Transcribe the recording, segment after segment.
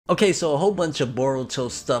Okay, so a whole bunch of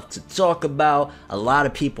Boruto stuff to talk about. A lot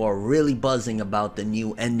of people are really buzzing about the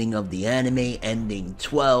new ending of the anime, ending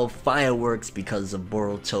 12, fireworks because of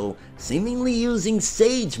Boruto seemingly using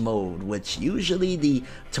Sage Mode, which usually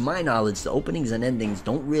to my knowledge, the openings and endings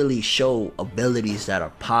don't really show abilities that are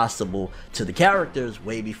possible to the characters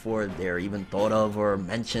way before they're even thought of or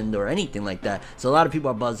mentioned or anything like that. So a lot of people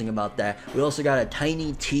are buzzing about that. We also got a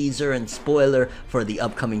tiny teaser and spoiler for the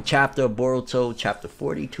upcoming chapter of Boruto, chapter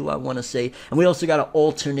 42. I want to say, and we also got an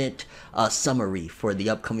alternate summary for the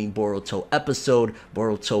upcoming Boruto episode,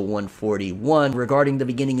 Boruto 141, regarding the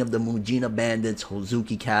beginning of the Mujina Bandits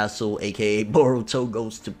Hozuki Castle, aka Boruto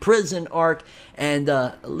Goes to Prison arc, and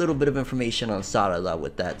a little bit of information on Sarada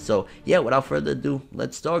with that. So yeah, without further ado,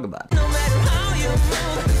 let's talk about it. No matter how you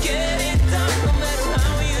move, get it done. No matter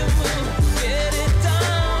how you move, get it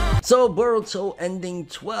done. So Boruto ending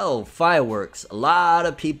 12, fireworks. A lot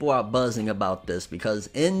of people are buzzing about this because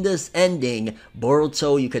in this ending,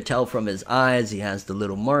 Boruto, you could tell from his eyes, he has the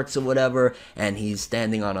little marks or whatever, and he's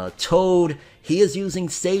standing on a toad. He is using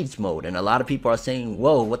Sage Mode, and a lot of people are saying,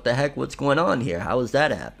 whoa, what the heck, what's going on here? How is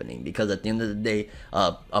that happening? Because at the end of the day,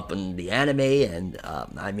 up in the anime, and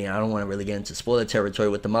I mean, I don't want to really get into spoiler territory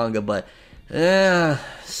with the manga, but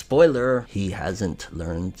spoiler, he hasn't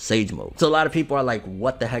learned Sage Mode. So a lot of people are like,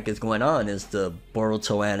 what the heck is going on? Is the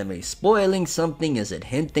Boruto anime spoiling something? Is it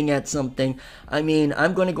hinting at something? I mean,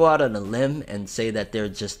 I'm going to go out on a limb and say that they're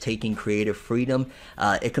just taking creative freedom.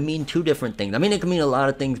 It could mean two different things. I mean, it could mean a lot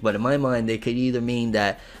of things, but in my mind, they could either mean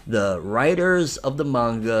that the writers of the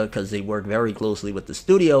manga, because they work very closely with the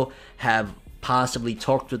studio, have possibly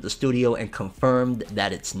talked with the studio and confirmed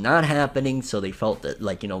that it's not happening, so they felt that,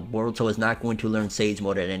 like, you know, Boruto is not going to learn Sage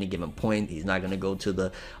Mode at any given point. He's not going to go to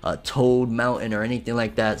the Toad Mountain or anything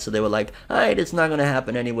like that, so they were like, alright, it's not going to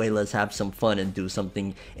happen anyway, let's have some fun and do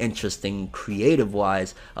something interesting creative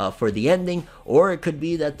wise for the ending. Or it could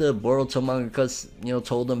be that the Boruto mangakas, you know,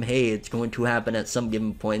 told them, hey, it's going to happen at some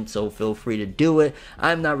given point, so feel free to do it.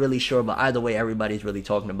 I'm not really sure, but either way, everybody's really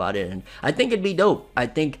talking about it, and I think it'd be dope. I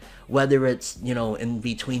think whether it's, you know, in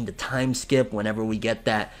between the time skip, whenever we get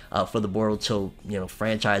that for the Boruto, you know,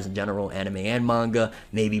 franchise in general, anime and manga,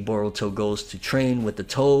 maybe Boruto goes to train with the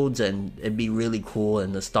Toads, and it'd be really cool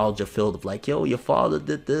and nostalgia filled of like, yo, your father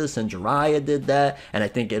did this and Jiraiya did that, and I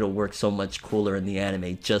think it'll work so much cooler in the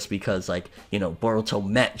anime just because, like, you know, Boruto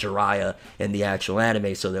met Jiraiya in the actual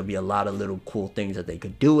anime, so there'll be a lot of little cool things that they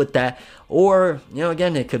could do with that. Or, you know,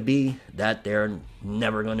 again, it could be that they're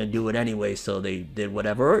never gonna do it anyway, so they did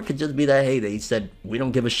whatever. Or it could just be that, hey, they said, we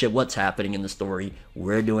don't give a shit what's happening in the story,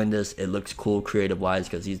 we're doing this, it looks cool creative wise,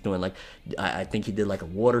 because he's doing, like, I think he did like a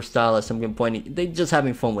water style at some point. They just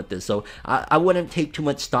having fun with this, so I wouldn't take too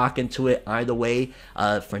much stock into it either way.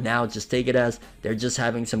 For now, just take it as they're just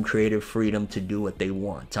having some creative freedom to do what they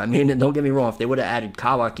want. I mean, don't get me wrong, if they would have added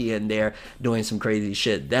Kawaki in there doing some crazy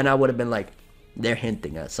shit, then I would have been like, they're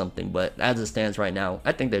hinting at something. But as it stands right now,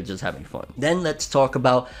 I think they're just having fun. Then let's talk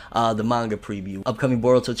about the manga preview. Upcoming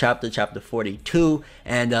Boruto chapter 42,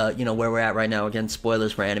 and you know, where we're at right now. Again,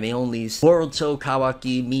 spoilers for anime only. Boruto,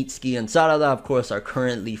 Kawaki, Mitsuki, and Sarada, of course, are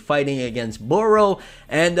currently fighting against Boro,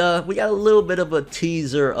 and we got a little bit of a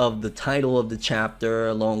teaser of the title of the chapter,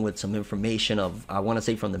 along with some information of, I want to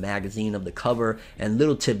say, from the magazine of the cover, and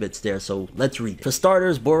little tidbits there, so let's read it. For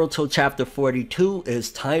starters, Boruto chapter 42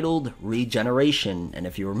 is titled Regeneration. And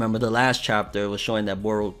if you remember, the last chapter was showing that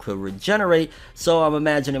Boruto could regenerate, so I'm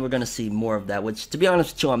imagining we're going to see more of that, which, to be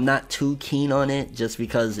honest with you, I'm not too keen on it, just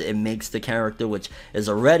because it makes the character, which is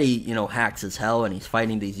already, you know, hacks as hell, and he's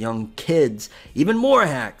fighting these young kids, even more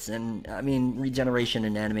hacks. And I mean, regeneration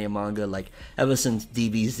in anime and manga, like, ever since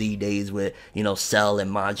DBZ days with, you know, Cell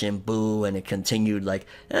and Majin Buu, and it continued, like,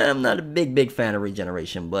 I'm not a big fan of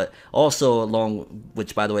regeneration. But also, along,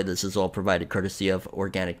 which, by the way, this is all provided courtesy of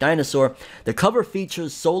Organic Dinosaur, the cover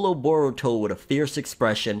features solo Boruto with a fierce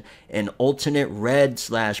expression, an alternate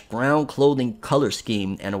red/brown clothing color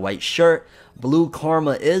scheme, and a white shirt. Blue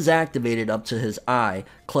Karma is activated up to his eye,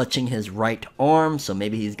 clutching his right arm, so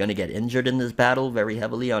maybe he's going to get injured in this battle very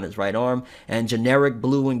heavily on his right arm, and generic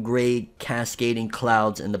blue and gray cascading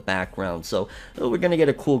clouds in the background. So we're going to get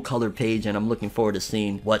a cool color page, and I'm looking forward to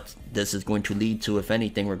seeing what this is going to lead to, if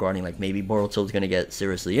anything, regarding, like, maybe Boruto is going to get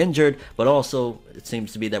seriously injured, but also it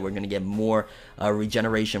seems to be that we're going to get more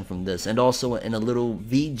regeneration from this. And also in a little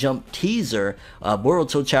V-Jump teaser,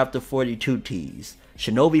 Boruto chapter 42 tease.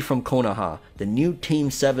 Shinobi from Konoha, the new Team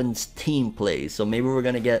 7's team plays. So maybe we're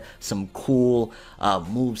going to get some cool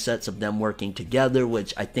move sets of them working together,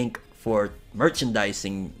 which I think for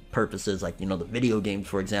merchandising purposes, like, you know, the video games,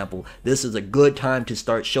 for example, this is a good time to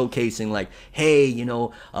start showcasing, like, hey, you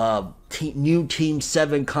know, new Team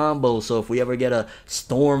 7 combo. So if we ever get a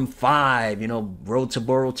Storm 5, you know, Road to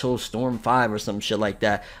Boruto Storm 5 or some shit like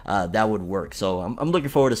that, that would work. So I'm looking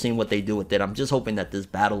forward to seeing what they do with it. I'm just hoping that this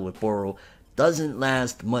battle with Boro doesn't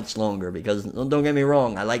last much longer, because don't get me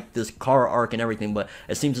wrong, I like this car arc and everything, but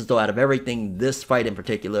it seems as though out of everything, this fight in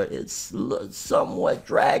particular is somewhat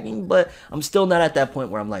dragging. But I'm still not at that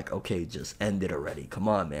point where I'm like, okay, just end it already, come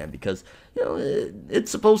on, man, because, you know,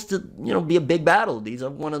 it's supposed to, you know, be a big battle. These are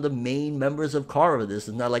one of the main members of Kara. This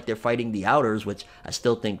is not like they're fighting the Outers, which I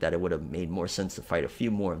still think that it would have made more sense to fight a few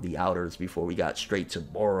more of the Outers before we got straight to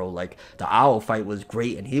Boro. Like, the Owl fight was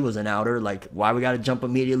great and he was an Outer. Like, why we gotta jump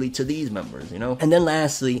immediately to these members, you know? And then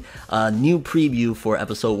lastly, new preview for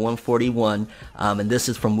episode 141, and this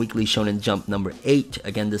is from Weekly Shonen Jump number 8.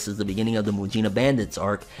 Again, this is the beginning of the Mujina Bandits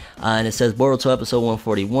arc, and it says Boruto episode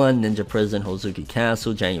 141, Ninja Prison, Hozuki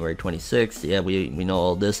Castle, January 26th. Yeah, we know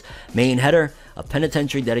all this. Main header: a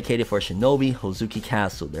penitentiary dedicated for shinobi, Hozuki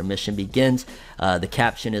Castle. Their mission begins. The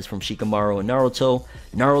caption is from Shikamaru and Naruto.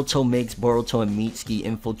 Naruto makes Boruto and Mitsuki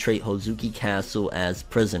infiltrate Hozuki Castle as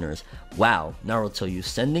prisoners. Wow, Naruto, you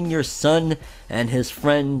sending your son and his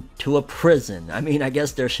friend to a prison. I mean, I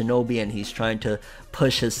guess they're shinobi and he's trying to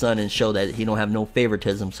push his son and show that he don't have no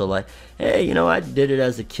favoritism. So like, hey, you know, I did it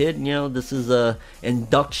as a kid, you know, this is a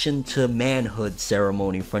induction to manhood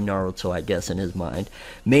ceremony for Naruto, I guess, in his mind.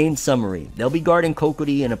 Main summary: they'll be guarding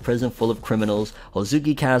Kokuri in a prison full of criminals.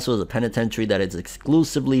 Hozuki Castle is a penitentiary that is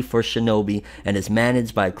exclusively for shinobi and is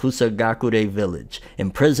managed by Kusagakure village.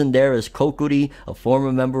 Imprisoned there is Kokuri, a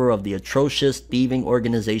former member of the atrocious thieving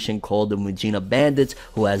organization called the Mujina Bandits,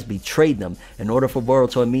 who has betrayed them. In order for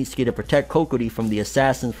Boruto and Mitsuki to protect Kokuri from the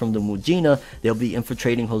assassins from the Mujina, they'll be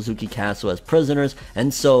infiltrating Hozuki Castle as prisoners,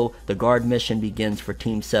 and so the guard mission begins for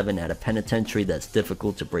Team 7 at a penitentiary that's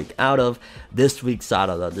difficult to break out of. This week's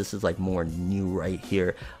Sarada, this is like more new right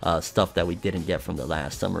here, stuff that we didn't get from the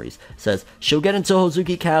last summaries. Says she'll get into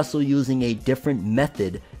Hozuki Castle using a different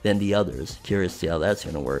method than the others. Curious to see how that's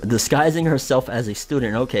gonna work. Disguising herself as a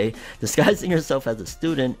student, okay. Disguising herself as a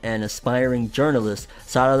student and aspiring journalist,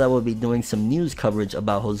 Sarada will be doing some news coverage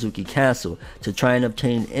about Hozuki Castle. To try and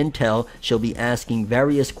obtain intel, she'll be asking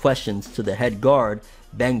various questions to the head guard,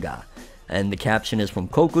 Benga. And the caption is from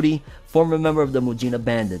Kokuri, former member of the Mujina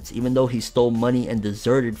Bandits. Even though he stole money and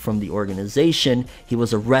deserted from the organization, he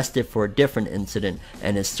was arrested for a different incident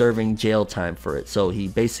and is serving jail time for it. So he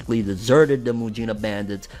basically deserted the Mujina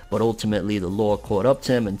Bandits, but ultimately the law caught up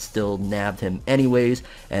to him and still nabbed him anyways.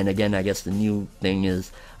 And again, I guess the new thing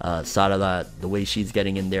is Sarada, the way she's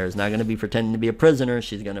getting in there, is not going to be pretending to be a prisoner.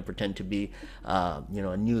 She's going to pretend to be, you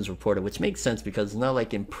know, a news reporter, which makes sense because it's not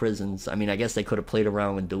like in prisons. I mean, I guess they could have played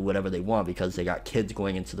around and do whatever they want because they got kids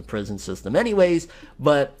going into the prison system anyways,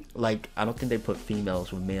 but like, I don't think they put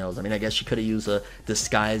females with males. I mean, I guess she could have used a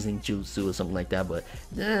disguising jutsu or something like that, but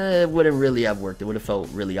it wouldn't really have worked. It would have felt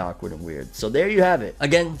really awkward and weird. So there you have it.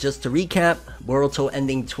 Again, just to recap, Boruto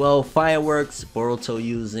ending 12 fireworks, Boruto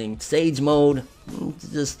using Sage Mode.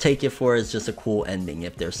 Just take it for it's just a cool ending.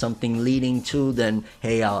 If there's something leading to, then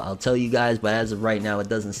hey, I'll tell you guys, but as of right now, it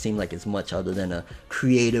doesn't seem like it's much other than a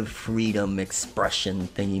creative freedom expression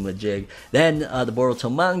thingy-majig. Then the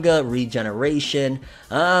Boruto manga, Regeneration.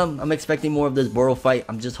 I'm expecting more of this Boro fight.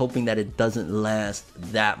 I'm just hoping that it doesn't last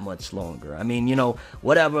that much longer. I mean, you know,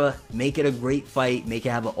 whatever, make it a great fight, make it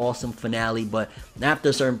have an awesome finale, but after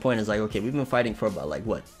a certain point, it's like, okay, we've been fighting for about like,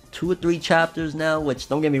 what, 2 or 3 chapters now, which,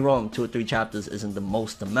 don't get me wrong, 2 or 3 chapters isn't the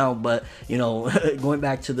most amount, but, you know, going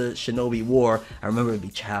back to the Shinobi War, I remember it'd be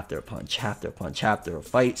chapter upon chapter upon chapter of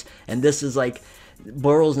fights, and this is like,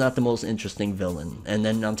 Boro's not the most interesting villain, and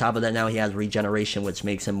then on top of that, now he has Regeneration, which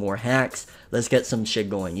makes him more hacks. Let's get some shit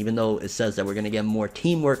going, even though it says that we're gonna get more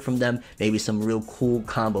teamwork from them, maybe some real cool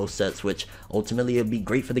combo sets, which ultimately would be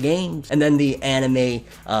great for the games. And then the anime,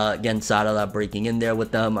 again, Sarada breaking in there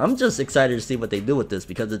with them. I'm just excited to see what they do with this,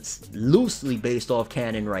 because it's loosely based off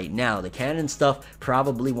canon right now. The canon stuff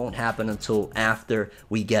probably won't happen until after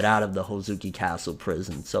we get out of the Hozuki Castle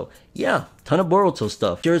prison. So yeah, ton of Boruto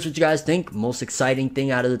stuff. Curious what you guys think. Most exciting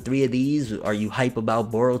thing out of the 3 of these. Are you hype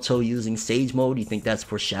about Boruto using Sage Mode? Do you think that's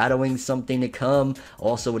foreshadowing something to come?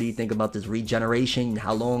 Also, what do you think about this Regeneration?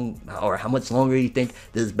 How long or how much longer do you think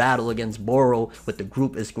this battle against Boro with the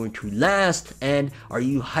group is going to last? And are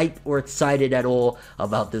you hype or excited at all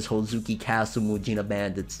about this Hozuki Castle Mujina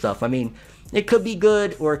Bandit stuff? I mean, it could be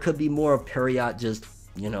good, or it could be more of Period just,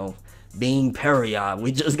 you know, being period.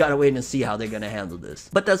 We just gotta wait and see how they're gonna handle this.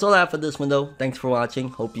 But that's all I have for this one though. Thanks for watching.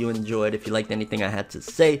 Hope you enjoyed. If you liked anything I had to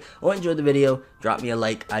say or enjoyed the video, drop me a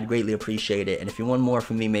like. I'd greatly appreciate it. And if you want more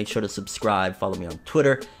from me, make sure to subscribe. Follow me on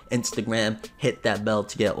Twitter, Instagram, hit that bell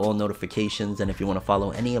to get all notifications. And if you want to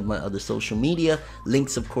follow any of my other social media,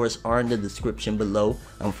 links of course are in the description below.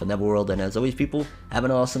 I'm ForneverWorld, and as always people, have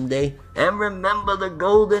an awesome day. And remember the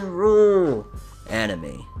golden rule: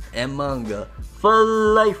 anime and manga for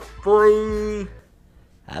life, boy.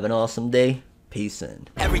 Have an awesome day. Peace in.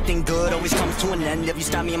 Everything good always comes to an end. If you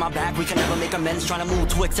stab me in my back, we can never make amends. Trying to move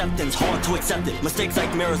to acceptance, hard to accept it. Mistakes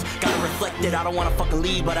like mirrors, gotta reflect it. I don't wanna fucking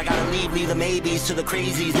leave, but I gotta leave. Leave the maybes to the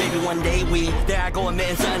crazies. Maybe one day there I go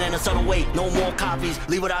admitting something in a subtle way. No more copies,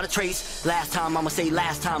 leave without a trace. Last time, I'ma say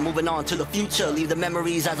last time. Moving on to the future, leave the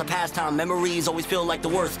memories as a pastime. Memories always feel like the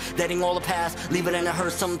worst. Letting all the past, leave it in a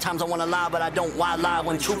hearse. Sometimes I wanna lie, but I don't. Why lie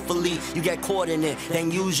when truthfully you get caught in it? Then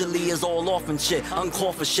usually it's all off and shit.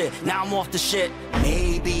 Uncalled for shit. Now I'm off the shit.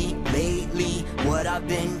 Maybe lately what I've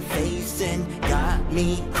been facing got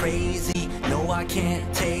me crazy. No, I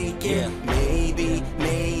can't take it. Maybe